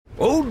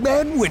Old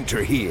Man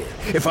Winter here.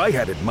 If I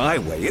had it my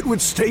way, it would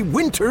stay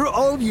winter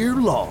all year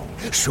long.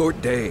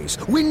 Short days,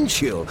 wind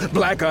chill,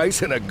 black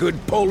ice, and a good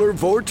polar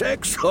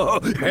vortex.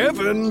 Oh,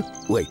 heaven!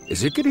 Wait,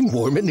 is it getting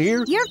warm in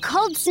here? Your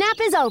cold snap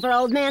is over,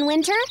 Old Man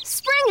Winter.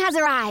 Spring has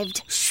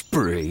arrived.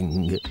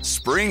 Spring.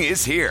 Spring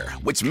is here,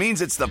 which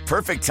means it's the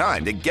perfect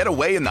time to get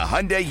away in the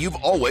Hyundai you've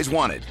always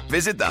wanted.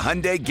 Visit the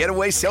Hyundai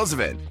Getaway Sales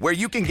Event, where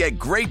you can get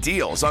great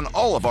deals on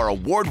all of our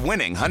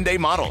award-winning Hyundai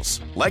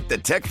models, like the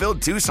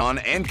tech-filled Tucson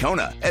and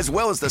Kona, as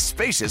well as the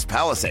spacious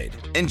Palisade.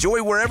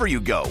 Enjoy wherever you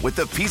go with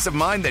the peace of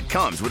mind that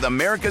comes with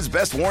America's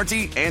best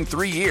warranty and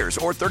 3 years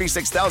or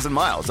 36,000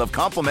 miles of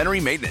complimentary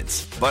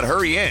maintenance. But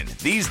hurry in,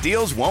 these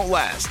deals won't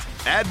last.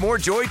 Add more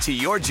joy to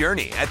your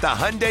journey at the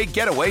Hyundai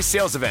Getaway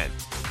Sales Event.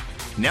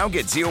 Now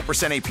get 0%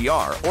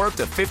 APR or up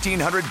to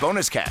 $1,500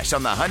 bonus cash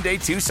on the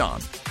Hyundai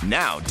Tucson.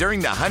 Now,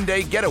 during the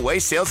Hyundai Getaway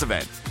Sales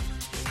Event.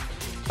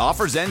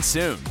 Offers end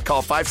soon.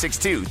 Call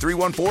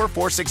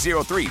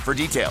 562-314-4603 for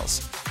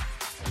details.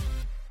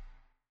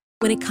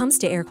 When it comes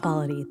to air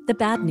quality, the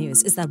bad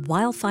news is that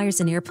wildfires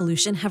and air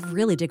pollution have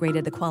really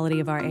degraded the quality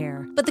of our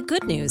air. But the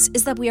good news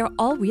is that we are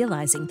all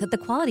realizing that the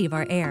quality of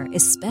our air,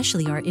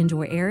 especially our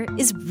indoor air,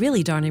 is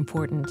really darn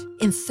important.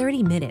 In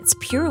 30 minutes,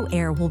 Puro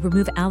Air will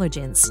remove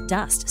allergens,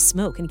 dust,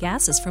 smoke, and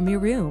gases from your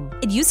room.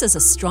 It uses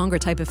a stronger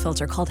type of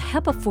filter called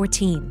HEPA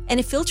 14, and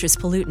it filters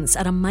pollutants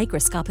at a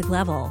microscopic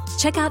level.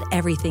 Check out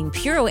everything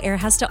Puro Air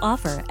has to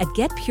offer at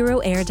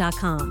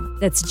getpuroair.com.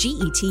 That's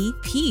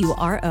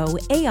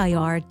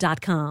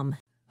GetPuroAir.com.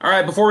 All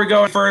right, before we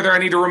go further, I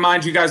need to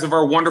remind you guys of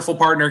our wonderful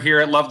partner here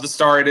at Love the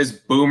Star. It is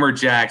Boomer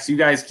Jacks. You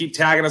guys keep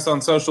tagging us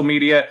on social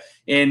media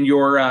in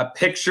your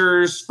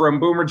pictures from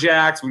Boomer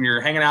Jacks when you're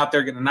hanging out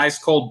there getting a nice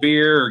cold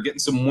beer or getting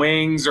some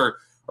wings or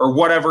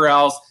whatever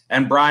else.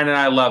 And Brian and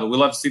I love it. We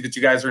love to see that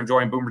you guys are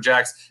enjoying Boomer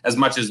Jacks as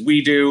much as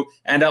we do.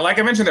 And like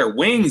I mentioned there,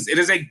 wings. It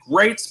is a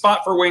great spot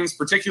for wings,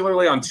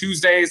 particularly on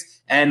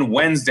Tuesdays and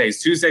Wednesdays.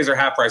 Tuesdays are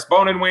half-price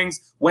bone-in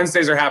wings.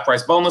 Wednesdays are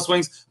half-price boneless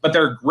wings. But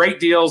they're great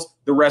deals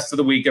the rest of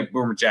the week at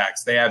Boomer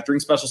Jacks. They have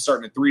drink specials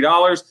starting at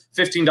 $3,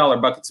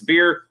 $15 buckets of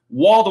beer,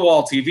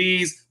 wall-to-wall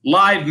TVs,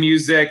 live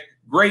music,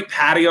 great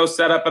patio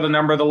setup at a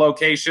number of the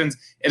locations.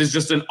 It is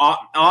just an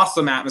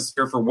awesome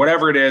atmosphere for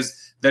whatever it is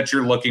that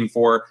you're looking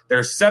for.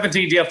 There's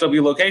 17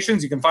 DFW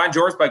locations. You can find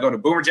yours by going to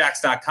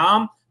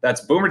boomerjacks.com.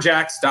 That's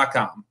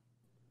boomerjacks.com.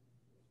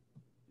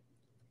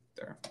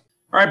 There.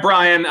 All right,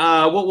 Brian,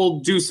 we'll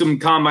do some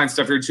combine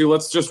stuff here too.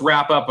 Let's just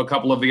wrap up a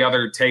couple of the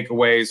other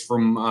takeaways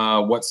from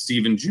what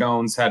Stephen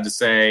Jones had to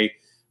say.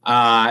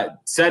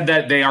 Said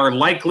that they are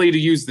likely to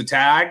use the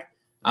tag.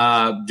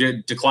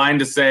 Declined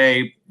to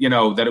say,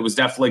 that it was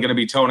definitely going to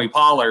be Tony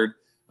Pollard,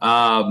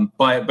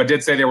 but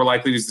did say they were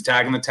likely to use the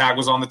tag, and the tag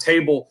was on the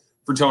table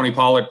for Tony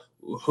Pollard.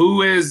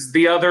 Who is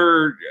the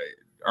other?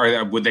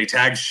 Would they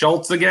tag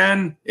Schultz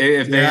again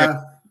if they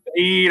have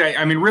need?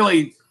 I mean,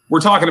 really,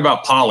 we're talking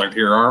about Pollard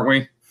here, aren't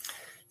we?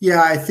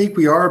 Yeah, I think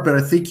we are, but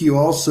I think you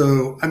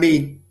also. I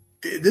mean,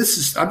 this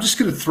is. I'm just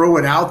going to throw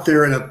it out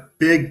there in a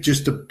big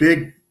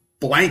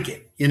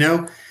blanket,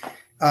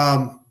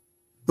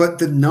 But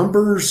the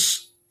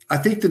numbers. I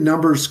think the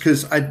numbers,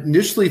 because I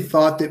initially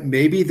thought that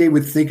maybe they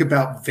would think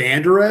about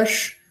Van Der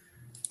Esch.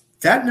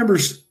 That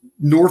number's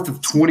north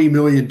of $20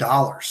 million.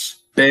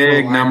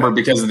 Big number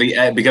because of the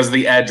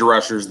edge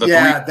rushers.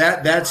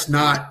 That's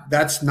not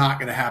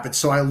going to happen.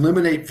 So I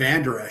eliminate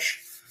Van Der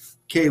Esch.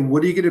 Okay,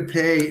 what are you going to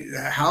pay?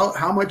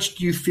 How much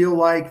do you feel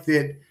like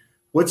that?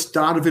 What's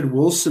Donovan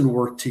Wilson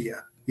worth to you?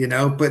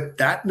 But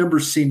that number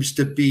seems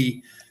to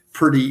be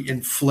pretty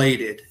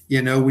inflated.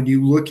 When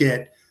you look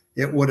at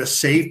what a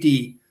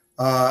safety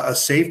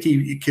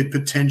could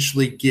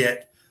potentially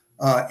get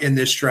in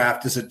this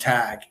draft as a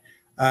tag.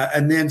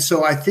 And then,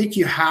 so I think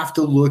you have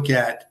to look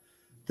at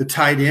the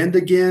tight end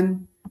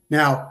again.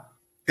 Now,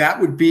 that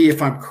would be,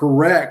 if I'm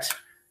correct,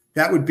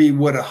 that would be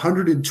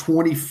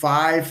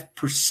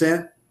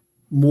 125%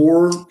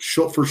 more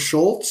for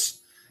Schultz?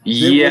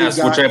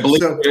 Yes, which I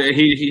believe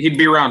he'd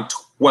be around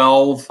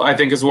 12, I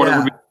think is what it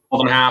would be,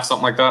 12 and a half,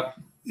 something like that.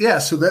 Yeah,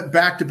 so that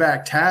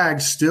back-to-back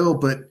tags still,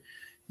 but,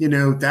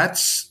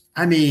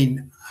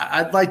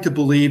 I'd like to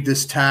believe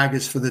this tag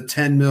is for the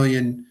 $10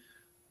 million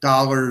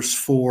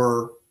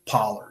for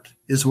Pollard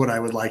is what I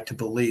would like to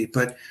believe.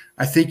 But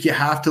I think you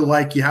have to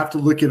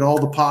look at all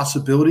the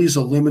possibilities,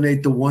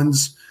 eliminate the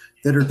ones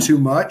that are too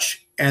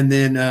much, and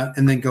then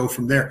go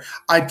from there.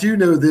 I do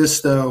know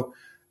this though,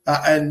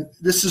 and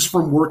this is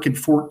from working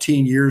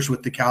 14 years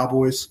with the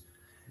Cowboys.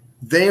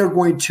 They are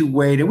going to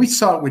wait, and we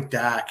saw it with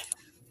Dak.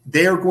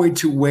 They are going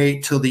to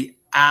wait till the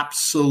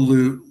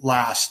absolute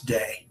last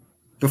day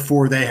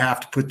before they have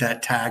to put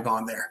that tag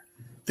on there.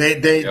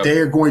 They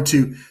are going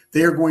to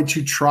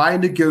try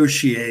and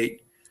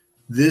negotiate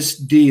this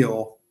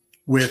deal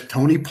with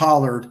Tony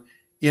Pollard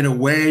in a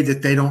way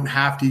that they don't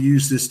have to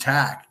use this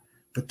tag,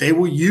 but they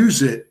will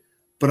use it.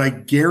 But I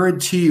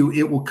guarantee you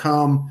it will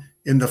come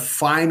in the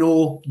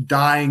final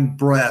dying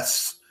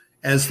breaths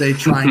as they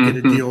try and get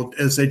a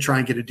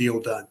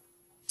deal done.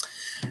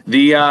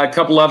 The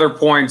couple other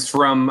points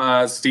from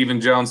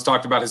Stephen Jones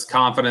talked about his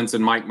confidence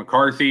in Mike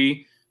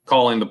McCarthy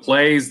calling the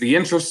plays. The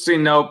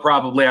interesting note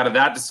probably out of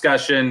that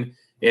discussion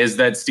is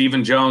that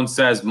Stephen Jones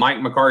says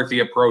Mike McCarthy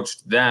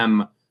approached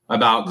them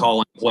about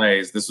calling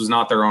plays. This was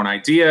not their own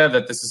idea,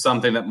 that this is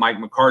something that Mike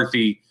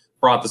McCarthy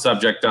brought the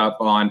subject up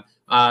on.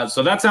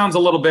 So that sounds a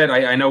little bit,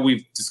 I know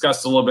we've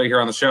discussed a little bit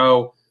here on the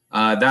show.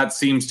 That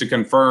seems to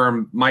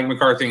confirm Mike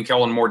McCarthy and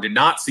Kellen Moore did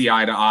not see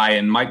eye to eye,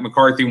 and Mike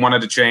McCarthy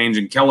wanted to change,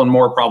 and Kellen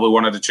Moore probably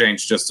wanted to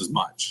change just as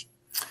much.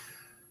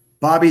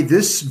 Bobby,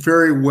 this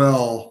very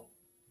well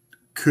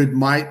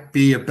might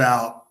be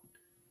about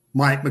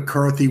Mike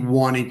McCarthy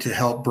wanting to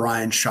help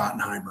Brian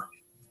Schottenheimer.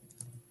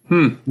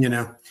 You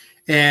know,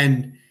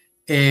 and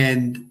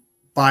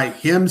by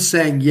him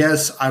saying,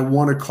 yes, I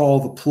want to call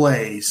the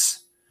plays,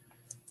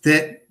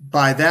 that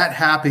by that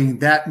happening,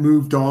 that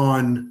moved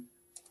on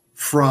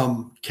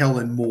from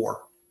Kellen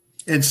Moore.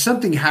 And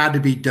something had to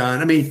be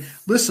done. I mean,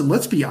 listen,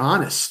 let's be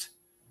honest.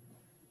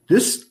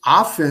 This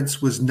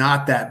offense was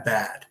not that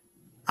bad.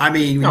 I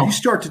mean, when you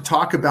start to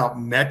talk about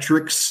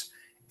metrics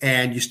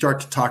and you start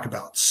to talk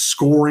about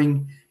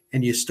scoring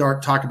and you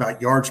start talking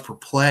about yards per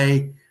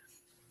play,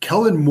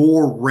 Kellen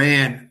Moore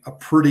ran a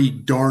pretty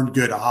darn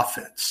good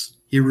offense.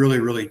 He really,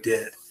 really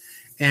did.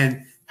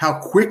 And how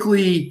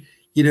quickly,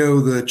 you know,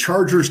 the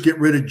Chargers get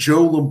rid of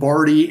Joe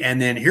Lombardi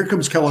and then here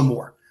comes Kellen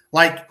Moore.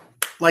 Like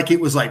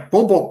it was like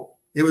boom, boom.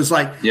 It was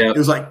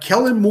like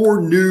Kellen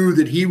Moore knew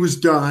that he was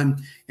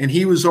done and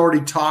he was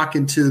already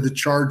talking to the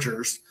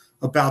Chargers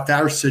about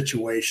their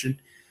situation.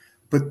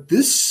 But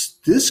this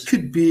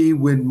could be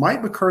when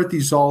Mike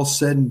McCarthy's all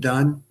said and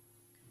done.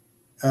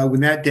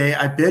 When that day,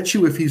 I bet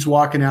you if he's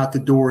walking out the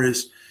door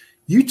is,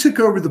 you took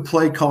over the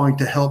play calling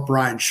to help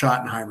Brian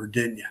Schottenheimer,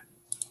 didn't you?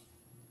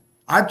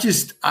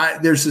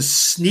 There's a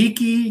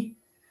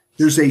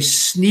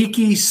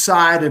sneaky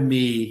side of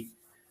me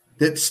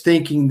that's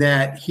thinking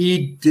that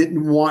he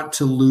didn't want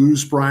to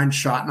lose Brian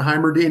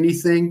Schottenheimer to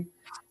anything,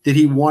 that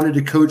he wanted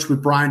to coach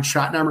with Brian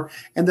Schottenheimer.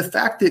 And the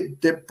fact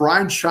that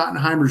Brian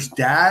Schottenheimer's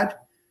dad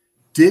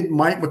did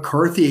Mike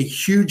McCarthy a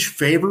huge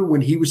favor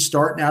when he was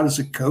starting out as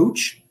a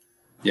coach.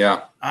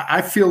 Yeah.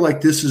 I feel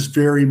like this is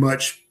very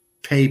much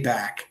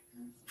payback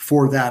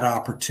for that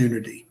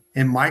opportunity.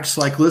 And Mike's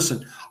like,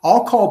 listen,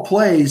 I'll call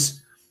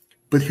plays,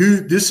 but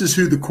this is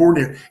who the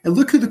coordinator. And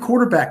look who the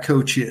quarterback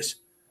coach is.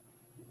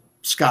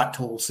 Scott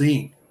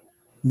Tolzien,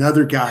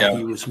 another guy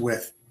he was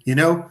with, you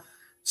know?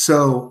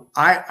 So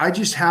I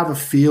just have a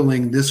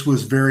feeling this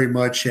was very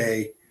much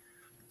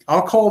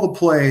I'll call the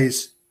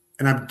plays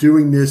and I'm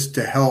doing this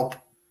to help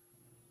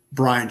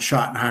Brian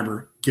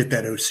Schottenheimer get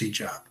that OC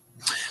job.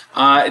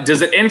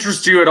 Does it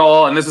interest you at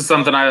all? And this is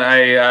something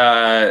I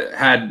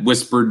had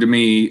whispered to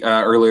me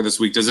earlier this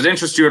week. Does it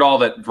interest you at all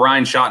that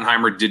Brian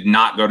Schottenheimer did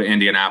not go to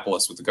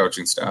Indianapolis with the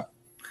coaching staff?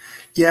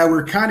 Yeah,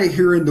 we're kind of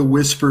hearing the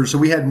whispers.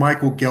 We had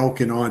Michael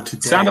Gelkin on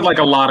today. Sounded like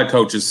a lot of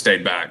coaches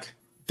stayed back.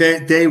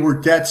 They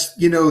were. That's,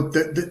 you know,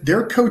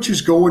 their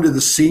coaches going to the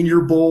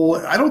Senior Bowl.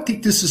 I don't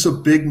think this is a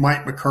big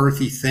Mike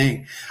McCarthy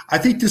thing. I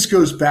think this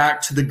goes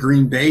back to the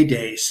Green Bay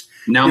days.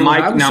 Now,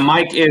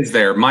 Mike is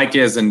there. Mike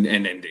is in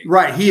Indy.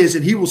 Right, he is,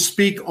 and he will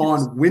speak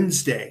on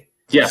Wednesday.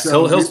 Yes,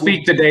 so he'll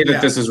speak the day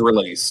that this is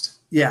released.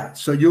 Yeah,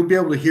 so you'll be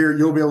able to hear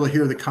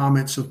the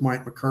comments of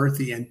Mike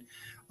McCarthy. And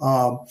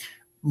I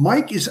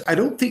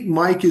don't think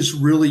Mike is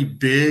really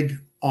big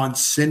on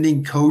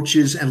sending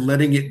coaches and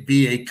letting it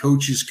be a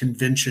coaches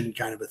convention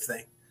kind of a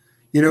thing.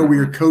 You know, where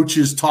your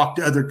coaches talk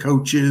to other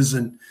coaches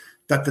and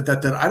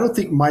that. I don't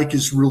think Mike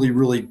is really,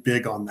 really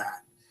big on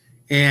that.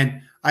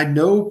 And I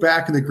know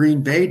back in the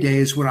Green Bay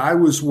days when I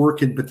was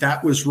working, but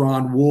that was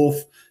Ron Wolf,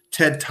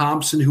 Ted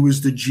Thompson, who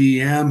was the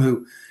GM,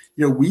 who,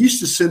 you know, we used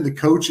to send the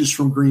coaches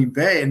from Green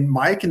Bay, and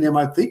Mike and them,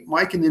 I think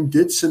Mike and them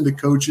did send the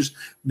coaches.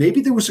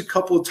 Maybe there was a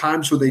couple of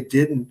times where they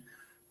didn't,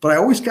 but I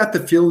always got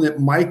the feeling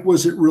that Mike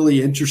wasn't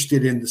really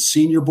interested in the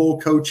Senior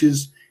Bowl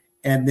coaches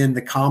and then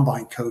the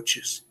combine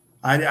coaches.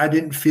 I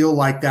didn't feel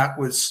like that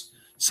was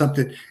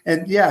something.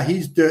 And yeah,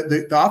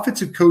 the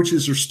offensive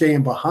coaches are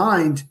staying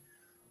behind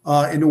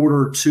in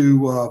order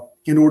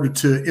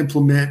to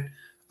implement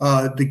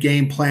the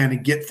game plan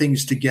and get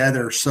things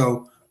together.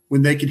 So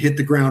when they can hit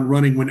the ground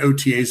running when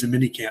OTAs and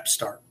minicamps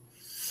start,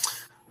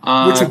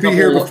 which will be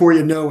here before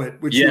you know it.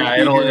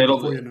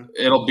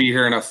 It'll be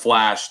here in a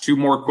flash. Two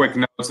more quick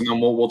notes, and then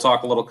we'll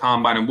talk a little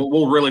combine, and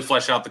we'll really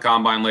flesh out the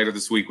combine later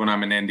this week when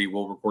I'm in Indy.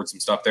 We'll record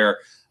some stuff there.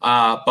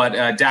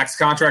 But Dak's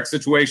contract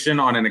situation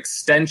on an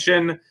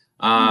extension.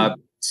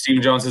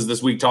 Stephen Jones has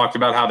this week talked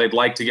about how they'd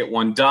like to get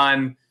one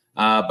done.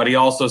 But he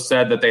also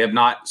said that they have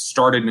not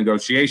started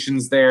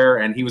negotiations there.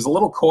 And he was a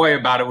little coy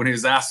about it when he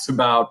was asked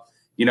about,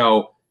 you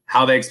know,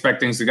 how they expect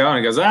things to go. And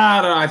he goes,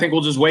 I think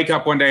we'll just wake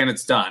up one day and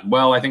it's done.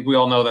 Well, I think we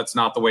all know that's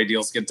not the way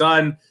deals get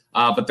done.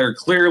 But they're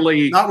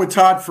clearly not with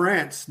Todd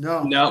France.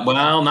 No,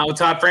 well, not with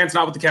Todd France,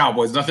 not with the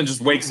Cowboys. Nothing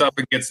just wakes up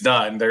and gets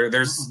done.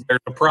 There's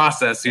a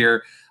process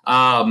here.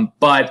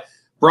 But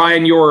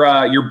Brian,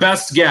 your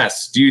best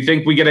guess, do you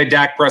think we get a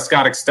Dak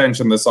Prescott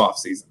extension this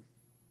offseason?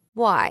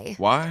 Why?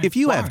 Why? If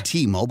you have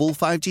T-Mobile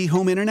 5G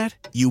home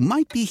internet, you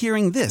might be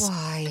hearing this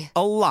Why?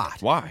 a lot.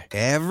 Why?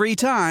 Every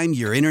time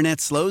your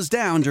internet slows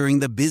down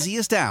during the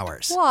busiest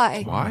hours.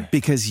 Why? Why?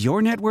 Because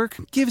your network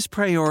gives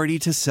priority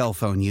to cell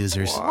phone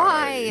users.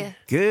 Why?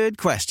 Good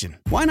question.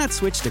 Why not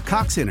switch to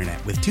Cox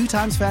Internet with 2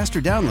 times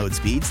faster download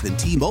speeds than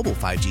T-Mobile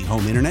 5G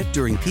home internet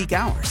during peak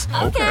hours?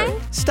 Okay.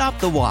 Stop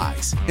the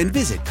whys and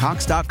visit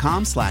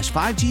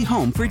cox.com/5G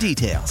home for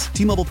details.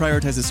 T-Mobile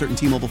prioritizes certain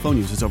T-Mobile phone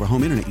users over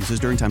home internet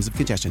users during times of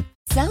congestion.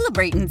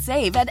 Celebrate and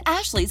save at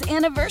Ashley's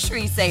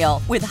Anniversary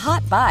Sale. With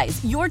Hot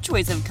Buys, your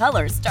choice of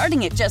colors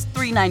starting at just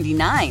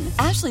 $3.99.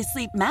 Ashley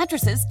Sleep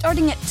mattresses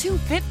starting at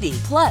 $2.50.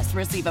 Plus,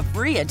 receive a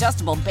free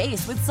adjustable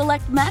base with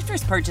select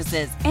mattress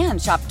purchases.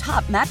 And shop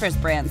top mattress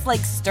brands like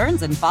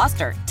Stearns &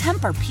 Foster,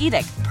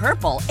 Tempur-Pedic,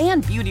 Purple,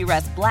 and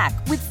Beautyrest Black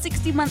with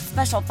 60-month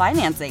special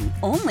financing.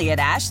 Only at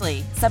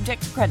Ashley.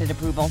 Subject to credit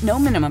approval. No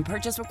minimum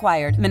purchase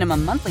required.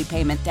 Minimum monthly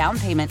payment, down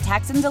payment,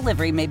 tax, and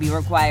delivery may be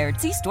required.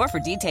 See store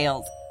for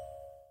details.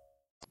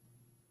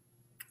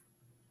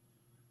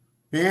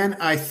 Man,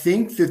 I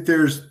think that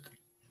there's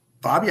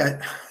Bobby. I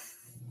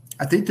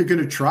think they're going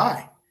to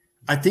try.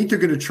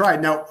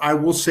 Now, I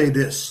will say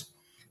this.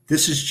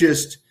 This is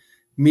just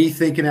me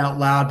thinking out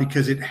loud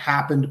because it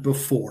happened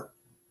before.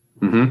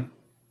 Mm-hmm.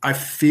 I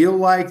feel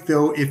like,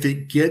 though, if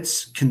it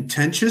gets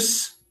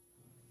contentious,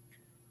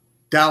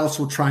 Dallas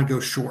will try and go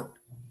short.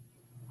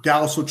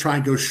 Dallas will try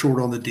and go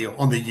short on the deal,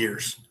 on the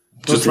years.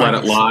 Just let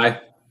it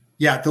lie.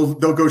 Yeah, they'll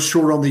go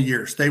short on the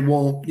years. They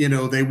won't.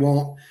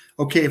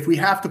 Okay, if we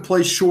have to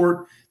play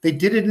short, they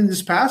did it in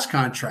this past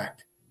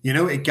contract.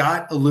 It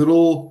got a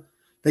little.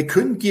 They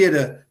couldn't get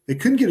a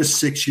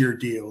 6-year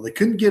deal. They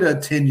couldn't get a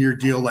 10-year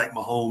deal like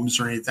Mahomes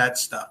or any of that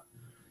stuff.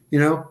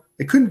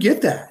 They couldn't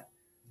get that.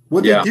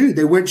 What did they do?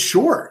 They went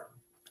short.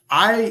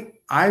 I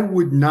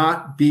would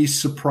not be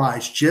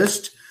surprised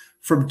just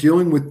from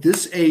dealing with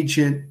this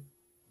agent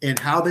and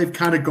how they've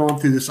kind of gone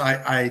through this.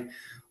 I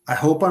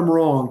hope I'm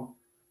wrong.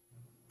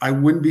 I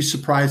wouldn't be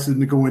surprised in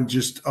going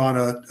just on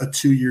a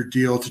 2-year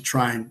deal to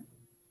try and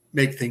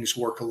make things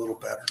work a little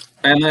better.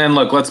 And then,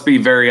 look, let's be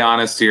very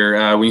honest here.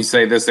 When you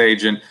say this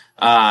agent,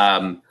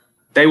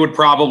 they would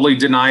probably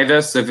deny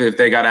this if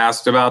they got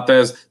asked about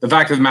this. The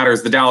fact of the matter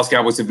is the Dallas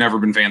Cowboys have never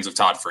been fans of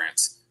Todd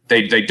France.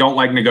 They don't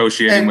like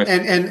negotiating with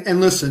him.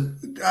 And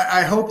listen,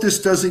 I hope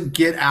this doesn't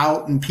get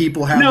out and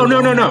people have no.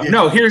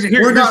 Here's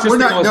we're not.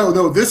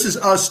 No. This is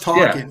us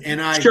talking, and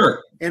I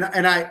sure. And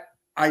I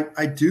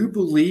do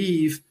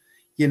believe.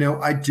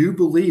 I do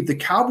believe the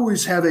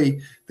Cowboys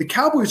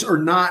are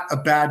not a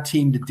bad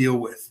team to deal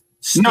with.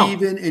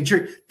 Steven and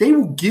Jerry, they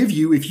will give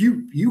you, if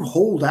you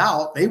hold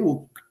out, they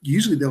will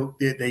usually they'll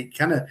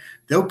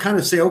kind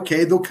of say,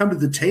 okay, they'll come to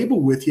the table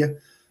with you.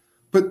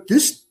 But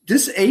this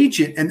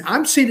agent, and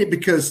I'm saying it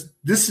because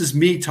this is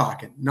me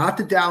talking, not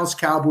the Dallas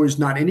Cowboys,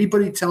 not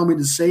anybody telling me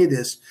to say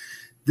this.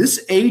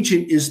 This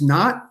agent is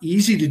not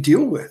easy to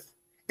deal with.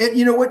 And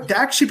you know what?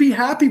 Dak should be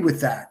happy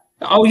with that.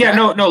 Oh yeah,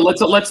 no.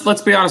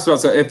 Let's be honest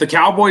about that. If the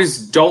Cowboys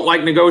don't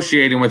like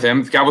negotiating with him,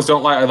 if the Cowboys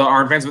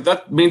aren't fans, but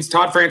that means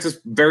Todd France is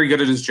very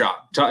good at his job.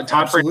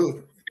 Todd France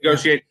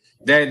negotiate.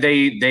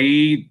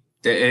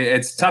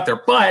 It's tough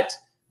there, but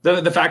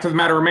the fact of the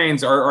matter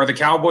remains: are the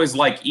Cowboys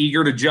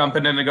eager to jump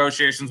into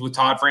negotiations with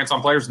Todd France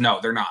on players? No,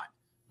 they're not,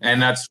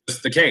 and that's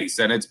just the case.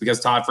 And it's because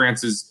Todd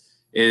France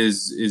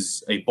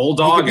is a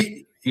bulldog.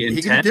 He can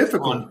be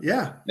difficult.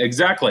 Yeah,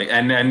 exactly,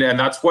 and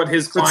that's what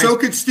his clients. But so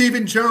could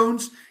Stephen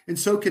Jones. And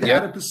so could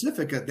Adam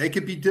Pacifica. They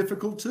could be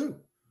difficult too.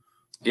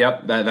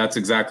 Yep, that's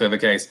exactly the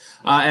case.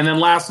 And then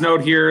last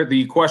note here,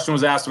 the question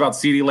was asked about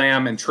CeeDee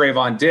Lamb and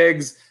Trayvon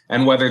Diggs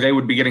and whether they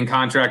would be getting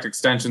contract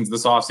extensions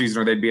this offseason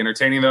or they'd be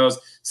entertaining those.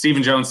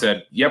 Stephen Jones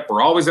said, yep,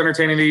 we're always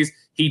entertaining these.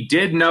 He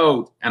did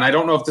note, and I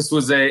don't know if this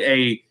was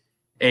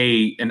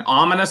an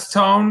ominous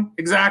tone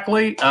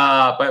exactly,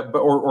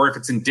 or if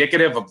it's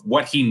indicative of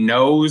what he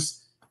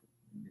knows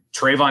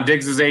Trayvon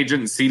Diggs'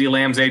 agent and CeeDee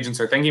Lamb's agents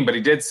are thinking, but he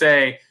did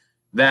say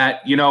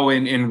that,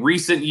 in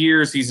recent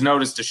years, he's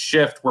noticed a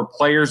shift where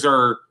players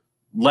are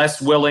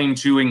less willing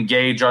to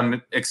engage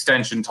on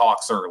extension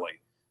talks early.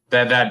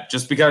 That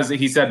just because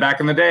he said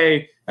back in the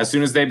day, as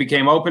soon as they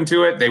became open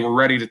to it, they were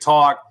ready to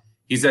talk.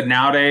 He said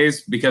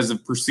nowadays, because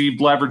of perceived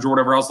leverage or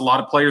whatever else, a lot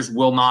of players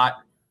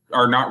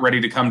are not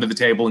ready to come to the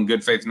table in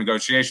good faith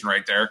negotiation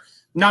right there.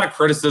 Not a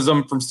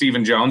criticism from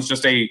Stephen Jones,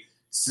 just I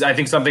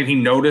think something he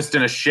noticed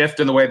in a shift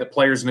in the way that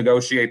players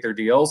negotiate their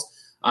deals.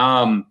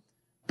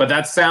 But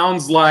that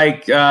sounds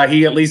like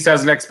he at least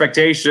has an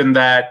expectation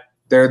that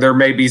there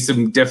may be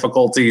some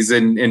difficulties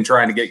in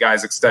trying to get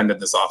guys extended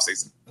this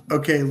offseason.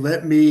 Okay,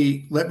 let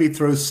me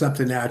throw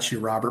something at you,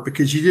 Robert,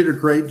 because you did a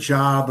great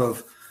job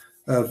of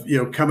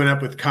coming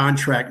up with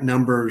contract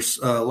numbers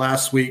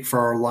last week for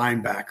our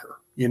linebacker.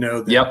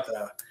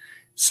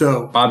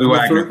 So Bobby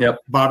Wagner.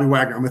 Bobby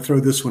Wagner. I'm going to throw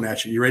this one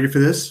at you. You ready for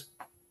this?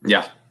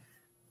 Yeah.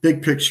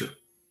 Big picture.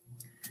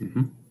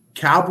 Mm-hmm.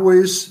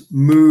 Cowboys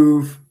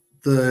move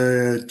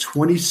the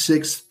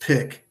 26th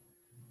pick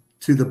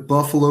to the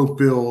Buffalo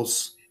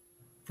Bills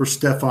for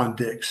Stephon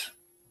Diggs.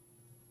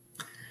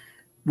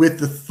 with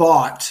the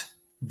thought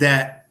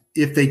that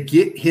if they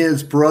get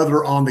his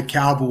brother on the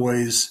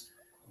Cowboys,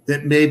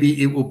 that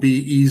maybe it will be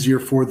easier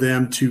for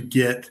them to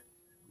get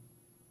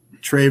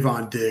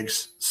Trayvon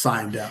Diggs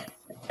signed up.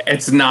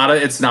 It's not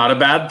a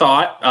bad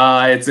thought.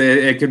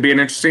 It could be an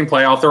interesting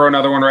play. I'll throw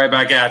another one right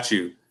back at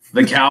you.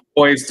 The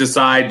Cowboys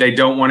decide they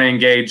don't want to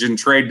engage in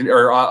trade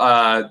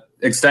or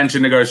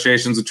extension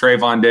negotiations with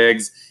Trayvon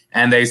Diggs,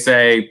 and they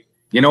say,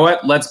 you know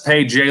what? Let's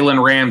pay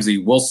Jalen Ramsey.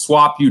 We'll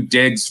swap you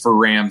Diggs for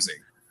Ramsey.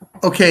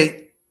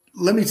 Okay,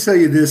 let me tell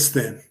you this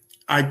then.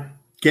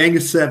 Gang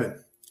of 7.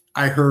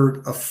 I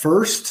heard a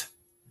first,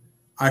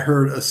 I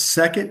heard a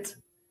second,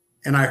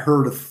 and I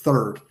heard a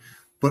third.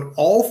 But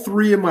all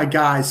three of my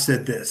guys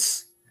said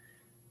this.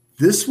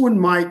 This one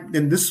might,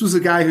 and this was a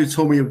guy who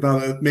told me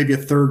about maybe a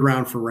third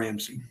round for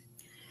Ramsey.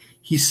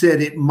 He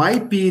said it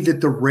might be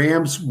that the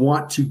Rams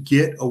want to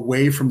get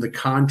away from the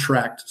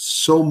contract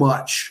so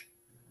much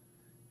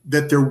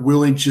that they're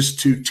willing just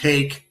to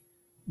take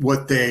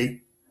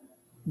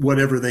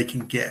whatever they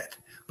can get.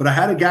 But I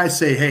had a guy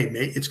say, hey,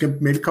 it's going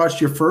to maybe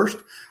cost you a first.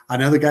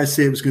 Another guy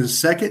say it was going to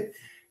second.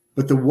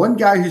 But the one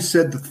guy who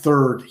said the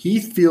third, he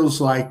feels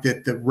like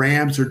that the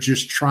Rams are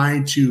just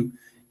trying to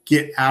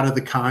get out of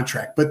the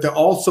contract. But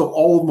all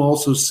of them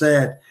also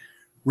said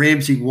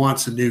Ramsey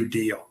wants a new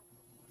deal.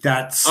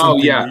 That's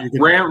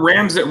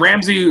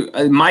Ramsey.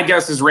 My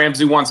guess is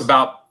Ramsey wants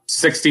about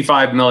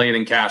 $65 million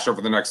in cash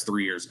over the next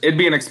 3 years. It'd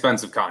be an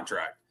expensive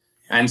contract,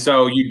 and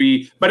so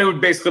but it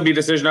would basically be a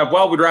decision of,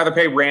 well, we'd rather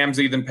pay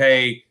Ramsey than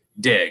pay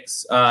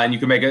Diggs, and you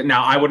can make it.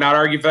 Now, I would not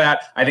argue for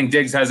that. I think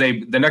Diggs has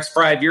the next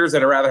 5 years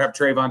that I'd rather have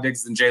Trayvon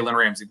Diggs than Jalen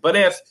Ramsey. But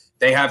if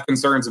they have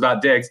concerns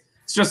about Diggs,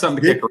 it's just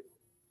something to kick around.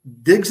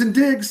 Diggs.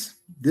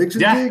 Diggs.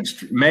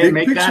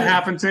 Make that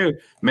happen too.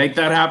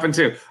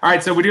 All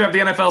right, so we do have the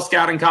NFL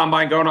scouting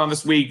combine going on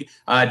this week.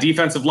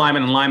 Defensive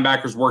linemen and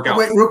linebackers workout.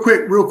 Wait, real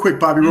quick,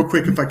 Bobby,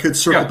 if I could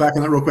circle back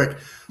on that real quick.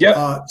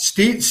 Yep.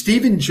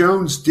 Stephen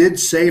Jones did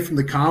say from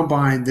the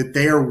combine that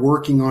they are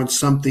working on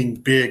something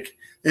big.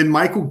 And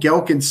Michael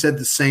Gehlken said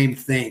the same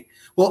thing.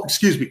 Well,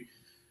 excuse me.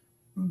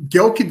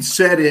 Gehlken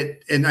said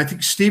it, and I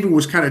think Stephen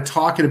was kind of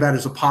talking about it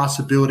as a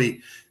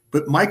possibility.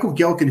 But Michael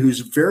Gehlken,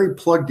 who's very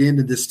plugged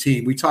into this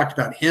team, we talked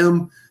about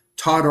him,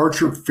 Todd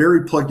Archer,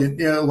 very plugged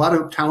in. A lot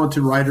of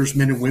talented writers,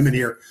 men and women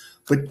here.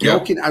 But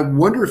Gehlken, I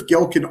wonder if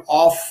Gehlken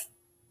off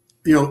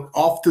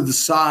to the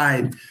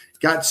side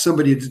got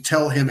somebody to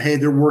tell him, hey,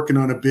 they're working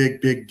on a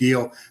big, big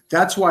deal.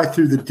 That's why I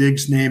threw the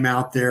Diggs name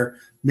out there.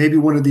 Maybe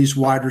one of these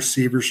wide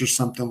receivers or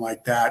something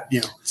like that,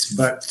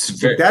 But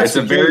that's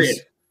the case.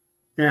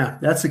 Yeah,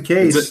 that's the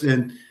case.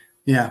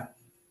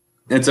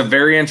 It's a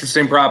very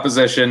interesting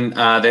proposition.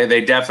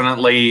 They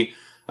definitely,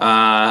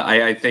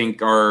 I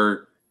think,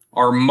 are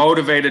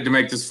motivated to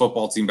make this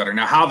football team better.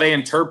 Now, how they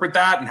interpret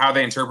that and how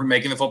they interpret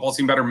making the football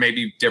team better may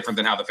be different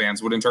than how the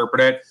fans would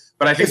interpret it.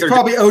 But I think it's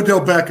probably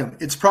Odell Beckham.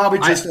 It's probably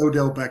just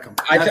Odell Beckham.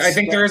 I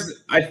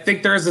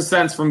think there is a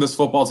sense from this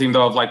football team,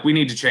 though, of like, we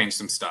need to change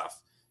some stuff.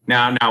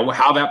 Now,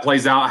 how that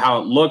plays out, how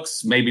it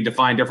looks, may be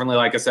defined differently,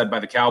 like I said, by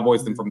the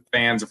Cowboys than from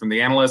fans or from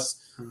the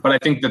analysts. But I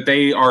think that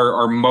they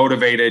are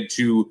motivated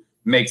to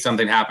make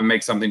something happen,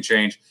 make something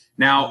change.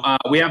 Now,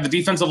 we have the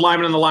defensive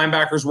linemen and the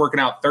linebackers working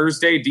out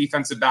Thursday,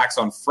 defensive backs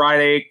on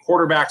Friday,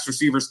 quarterbacks,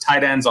 receivers,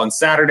 tight ends on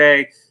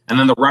Saturday, and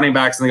then the running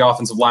backs and the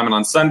offensive linemen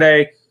on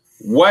Sunday.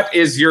 What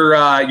is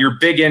your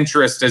big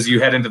interest as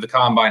you head into the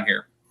combine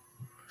here?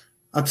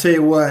 I'll tell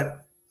you what.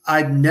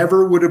 I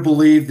never would have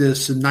believed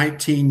this in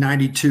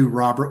 1992,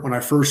 Robert, when I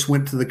first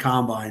went to the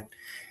combine.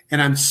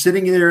 And I'm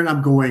sitting there and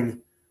I'm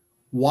going,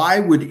 why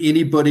would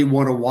anybody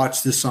want to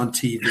watch this on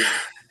TV?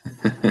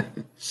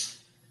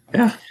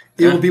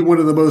 It will be one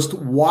of the most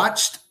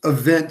watched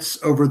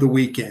events over the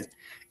weekend.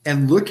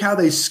 And look how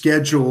they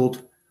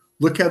scheduled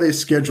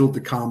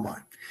the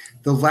combine.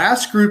 The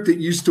last group that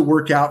used to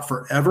work out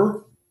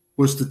forever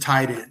was the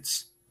tight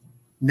ends.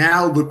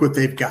 Now look what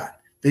they've got.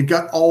 They've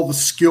got all the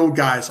skilled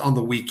guys on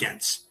the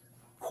weekends,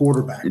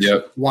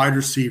 quarterbacks, wide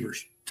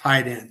receivers,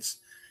 tight ends.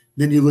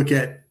 Then you look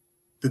at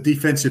the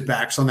defensive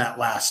backs on that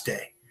last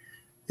day.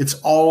 It's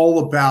all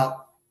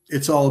about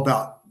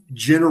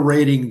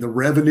generating the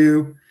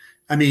revenue.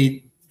 I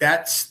mean,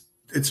 it's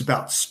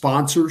about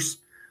sponsors.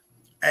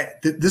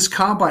 This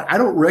combine, I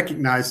don't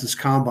recognize this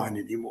combine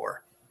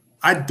anymore.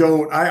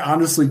 I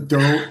honestly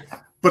don't,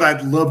 but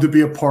I'd love to be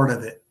a part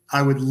of it.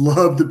 I would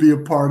love to be a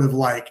part of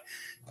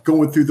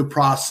going through the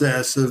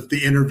process of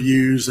the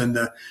interviews and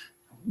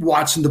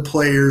watching the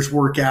players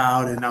work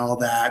out and all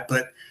that.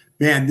 But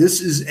man,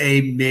 this is a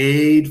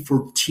made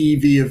for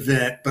TV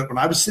event. But when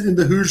I was sitting in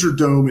the Hoosier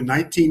Dome in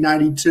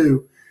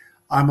 1992,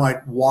 I'm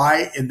like,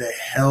 why in the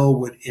hell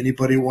would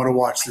anybody want to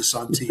watch this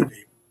on TV?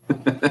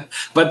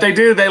 But they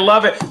do. They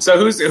love it. So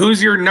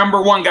who's your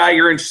number one guy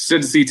you're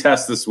interested to see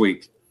test this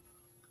week?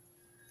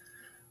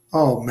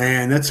 Oh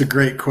man, that's a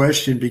great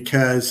question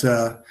because,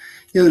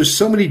 there's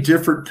so many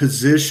different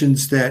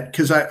positions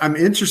because I'm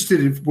interested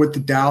in what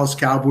the Dallas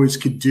Cowboys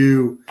could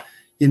do,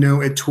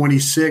 at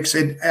 26.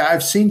 And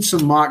I've seen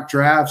some mock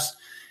drafts,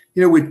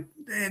 and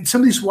some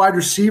of these wide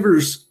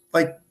receivers,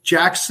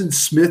 Jackson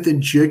Smith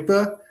and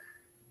Jigba,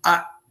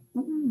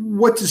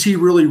 what does he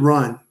really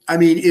run? I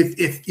mean,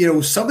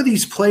 if some of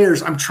these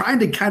players, I'm trying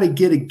to kind of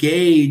get a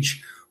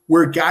gauge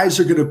where guys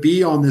are going to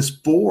be on this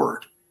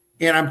board.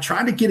 And I'm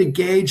trying to get a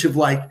gauge of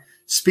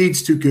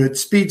speed's too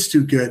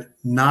good,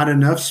 not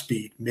enough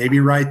speed, maybe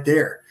right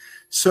there.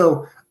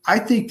 So I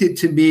think that,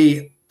 to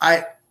me,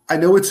 I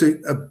know it's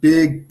a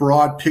big,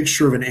 broad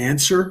picture of an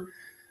answer,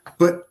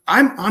 but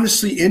I'm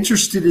honestly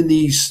interested in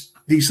these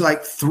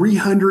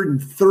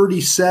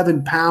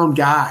 337-pound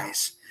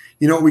guys.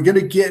 Are we going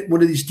to get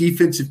one of these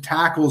defensive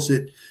tackles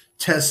that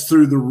tests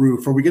through the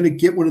roof? Are we going to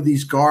get one of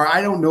these guards?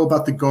 I don't know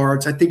about the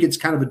guards. I think it's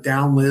kind of a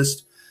down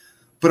list,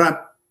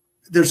 but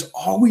there's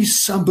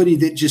always somebody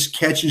that just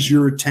catches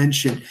your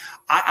attention.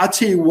 I'll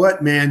tell you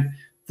what, man,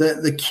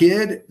 the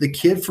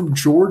kid from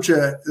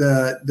Georgia,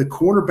 the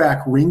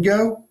cornerback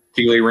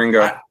Kelee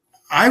Ringo.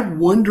 I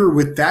wonder,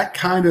 with that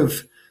kind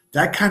of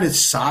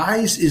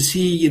size, is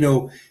he,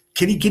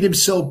 can he get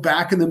himself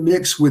back in the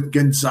mix with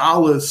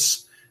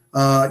Gonzalez,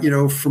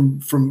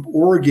 from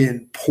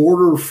Oregon,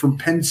 Porter from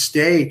Penn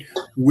State,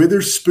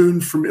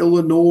 Witherspoon from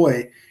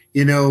Illinois?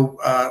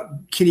 Can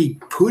he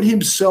put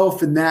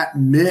himself in that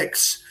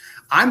mix?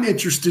 I'm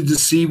interested to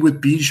see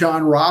with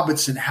Bijan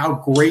Robinson how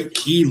great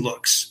he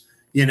looks.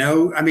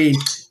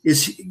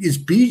 Is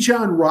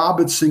Bijan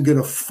Robinson going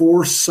to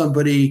force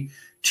somebody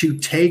to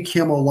take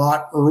him a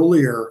lot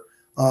earlier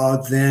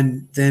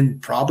than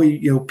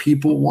probably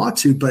people want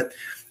to? But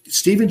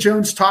Stephen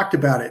Jones talked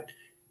about it.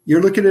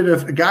 You're looking at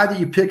a guy that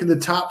you pick in the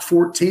top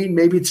 14.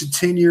 Maybe it's a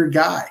 10-year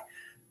guy.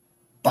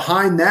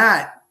 Behind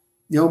that,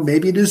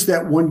 maybe it is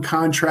that one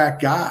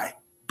contract guy.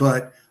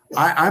 But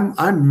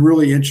I'm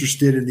really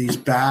interested in these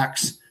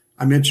backs.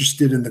 I'm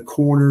interested in the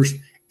corners,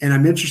 and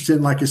I'm interested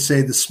in, like I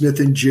say, the Smith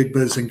and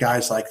Jigbas and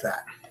guys like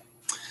that.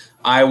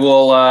 I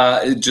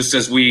will, just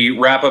as we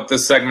wrap up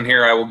this segment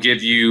here, I will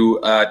give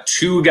you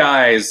two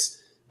guys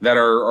that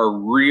are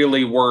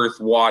really worth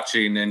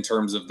watching in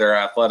terms of their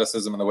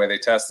athleticism and the way they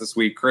test this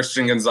week.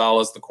 Christian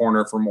Gonzalez, the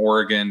corner from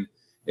Oregon,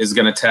 is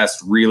going to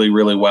test really,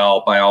 really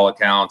well by all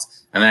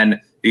accounts. And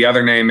then the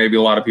other name, maybe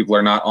a lot of people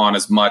are not on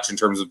as much in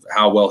terms of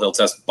how well he'll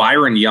test.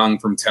 Byron Young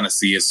from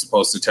Tennessee is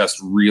supposed to test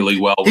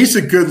really well. He's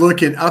a good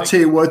looking. I'll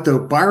tell you what, though,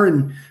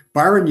 Byron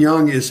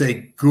Young is a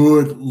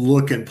good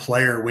looking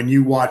player when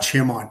you watch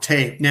him on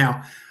tape.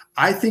 Now,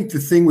 I think the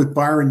thing with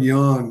Byron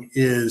Young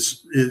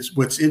is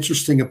what's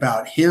interesting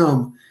about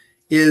him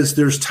is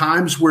there's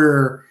times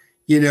where,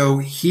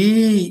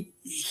 he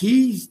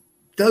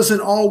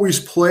doesn't always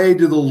play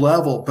to the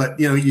level, but,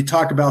 you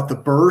talk about the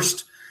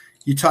burst.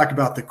 You talk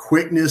about the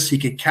quickness. He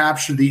can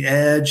capture the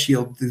edge.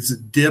 He's a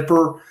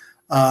dipper.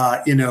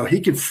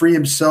 He can free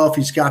himself.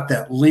 He's got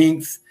that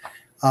length.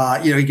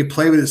 He can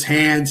play with his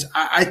hands.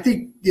 I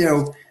think,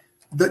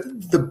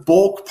 the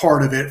bulk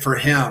part of it for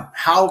him,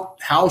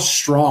 how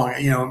strong,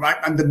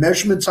 the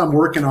measurements I'm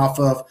working off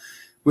of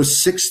was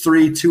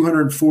 6'3",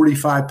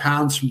 245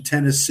 pounds from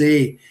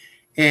Tennessee.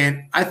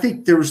 And I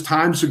think there was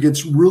times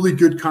against really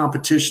good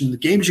competition, the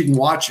games you can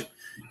watch him.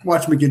 You can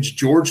watch him against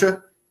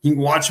Georgia. You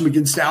can watch him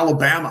against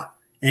Alabama,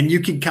 and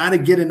you can kind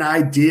of get an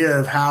idea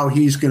of how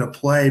he's going to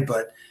play.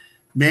 But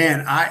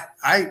man,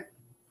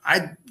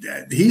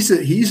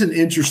 he's an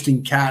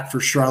interesting cat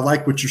for sure. I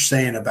like what you're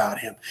saying about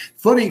him.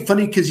 Funny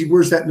because he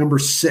wears that number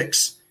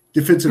 6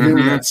 defensive end,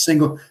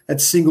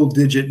 that single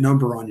digit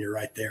number on you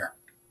right there.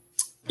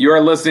 You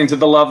are listening to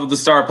the Love of the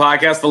Star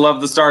podcast. The Love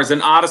of the Star is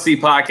an Odyssey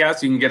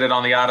podcast. You can get it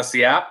on the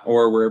Odyssey app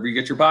or wherever you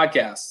get your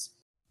podcasts.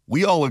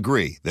 We all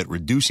agree that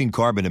reducing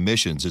carbon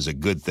emissions is a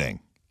good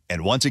thing.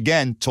 And once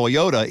again,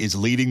 Toyota is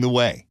leading the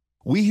way.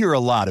 We hear a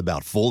lot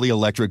about fully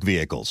electric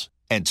vehicles,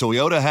 and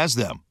Toyota has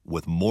them,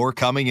 with more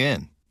coming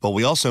in. But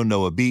we also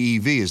know a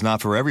BEV is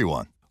not for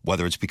everyone,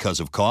 whether it's because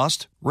of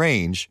cost,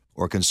 range,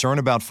 or concern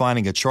about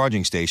finding a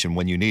charging station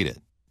when you need it.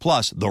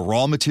 Plus, the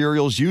raw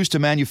materials used to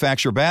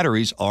manufacture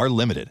batteries are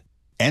limited.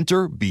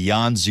 Enter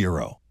Beyond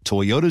Zero,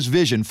 Toyota's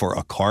vision for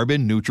a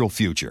carbon-neutral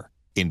future.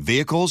 In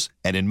vehicles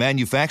and in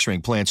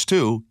manufacturing plants,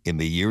 too, in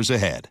the years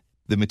ahead.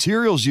 The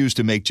materials used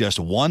to make just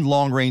one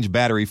long-range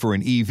battery for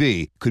an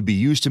EV could be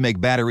used to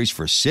make batteries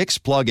for 6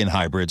 plug-in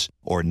hybrids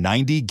or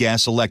 90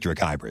 gas-electric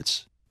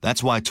hybrids.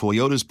 That's why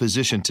Toyota's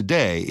position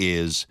today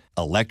is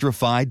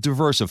electrified,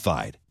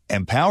 diversified,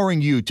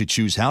 empowering you to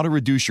choose how to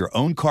reduce your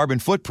own carbon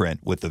footprint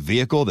with the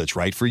vehicle that's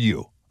right for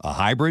you, a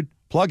hybrid,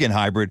 plug-in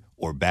hybrid,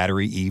 or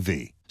battery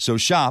EV. So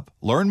shop,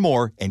 learn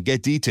more, and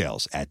get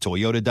details at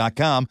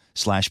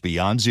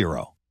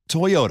toyota.com/beyondzero.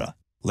 Toyota,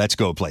 let's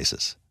go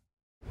places.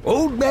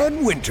 Old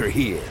Man Winter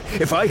here.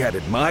 If I had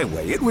it my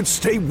way, it would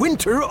stay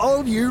winter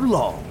all year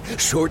long.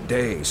 Short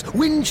days,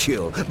 wind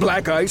chill,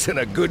 black ice, and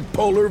a good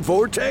polar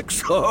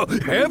vortex. Oh,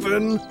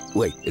 heaven.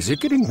 Wait, is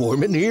it getting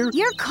warm in here?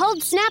 Your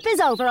cold snap is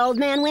over, Old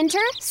Man Winter.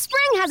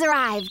 Spring has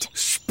arrived.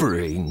 Spring?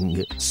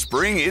 spring.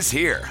 Spring is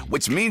here,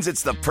 which means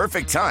it's the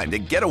perfect time to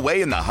get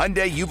away in the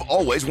Hyundai you've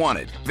always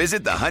wanted.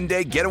 Visit the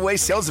Hyundai Getaway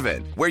Sales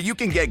Event, where you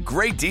can get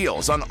great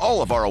deals on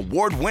all of our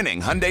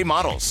award-winning Hyundai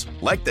models,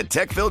 like the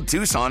tech-filled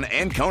Tucson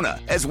and Kona,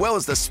 as well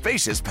as the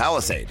spacious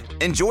Palisade.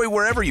 Enjoy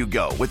wherever you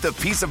go with the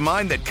peace of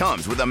mind that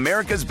comes with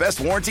America's best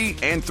warranty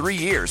and 3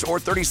 years or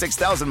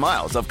 36,000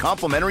 miles of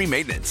complimentary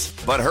maintenance.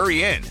 But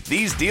hurry in,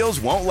 these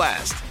deals won't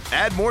last.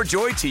 Add more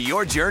joy to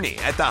your journey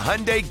at the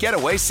Hyundai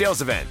Getaway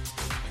Sales Event.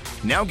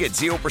 Now get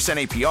 0%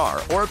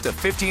 APR or up to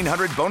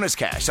 $1,500 bonus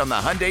cash on the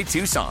Hyundai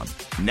Tucson.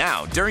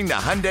 Now, during the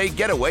Hyundai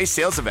Getaway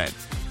Sales Event.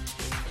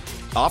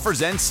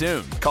 Offers end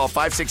soon. Call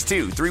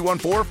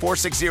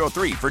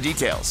 562-314-4603 for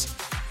details.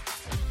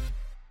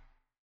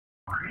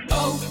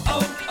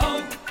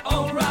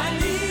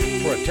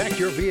 Protect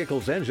your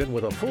vehicle's engine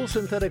with a full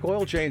synthetic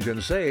oil change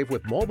and save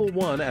with Mobil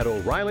 1 at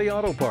O'Reilly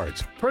Auto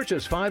Parts.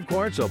 Purchase 5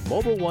 quarts of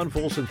Mobil 1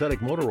 full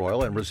synthetic motor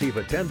oil and receive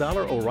a $10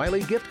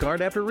 O'Reilly gift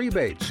card after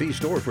rebate. See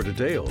store for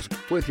details.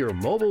 With your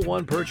Mobil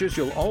 1 purchase,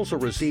 you'll also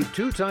receive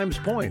 2 times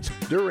points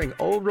during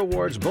O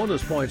Rewards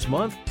Bonus Points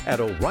Month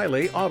at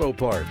O'Reilly Auto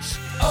Parts.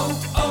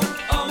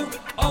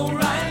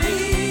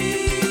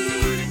 O'Reilly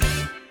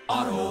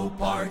Auto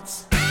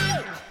Parts.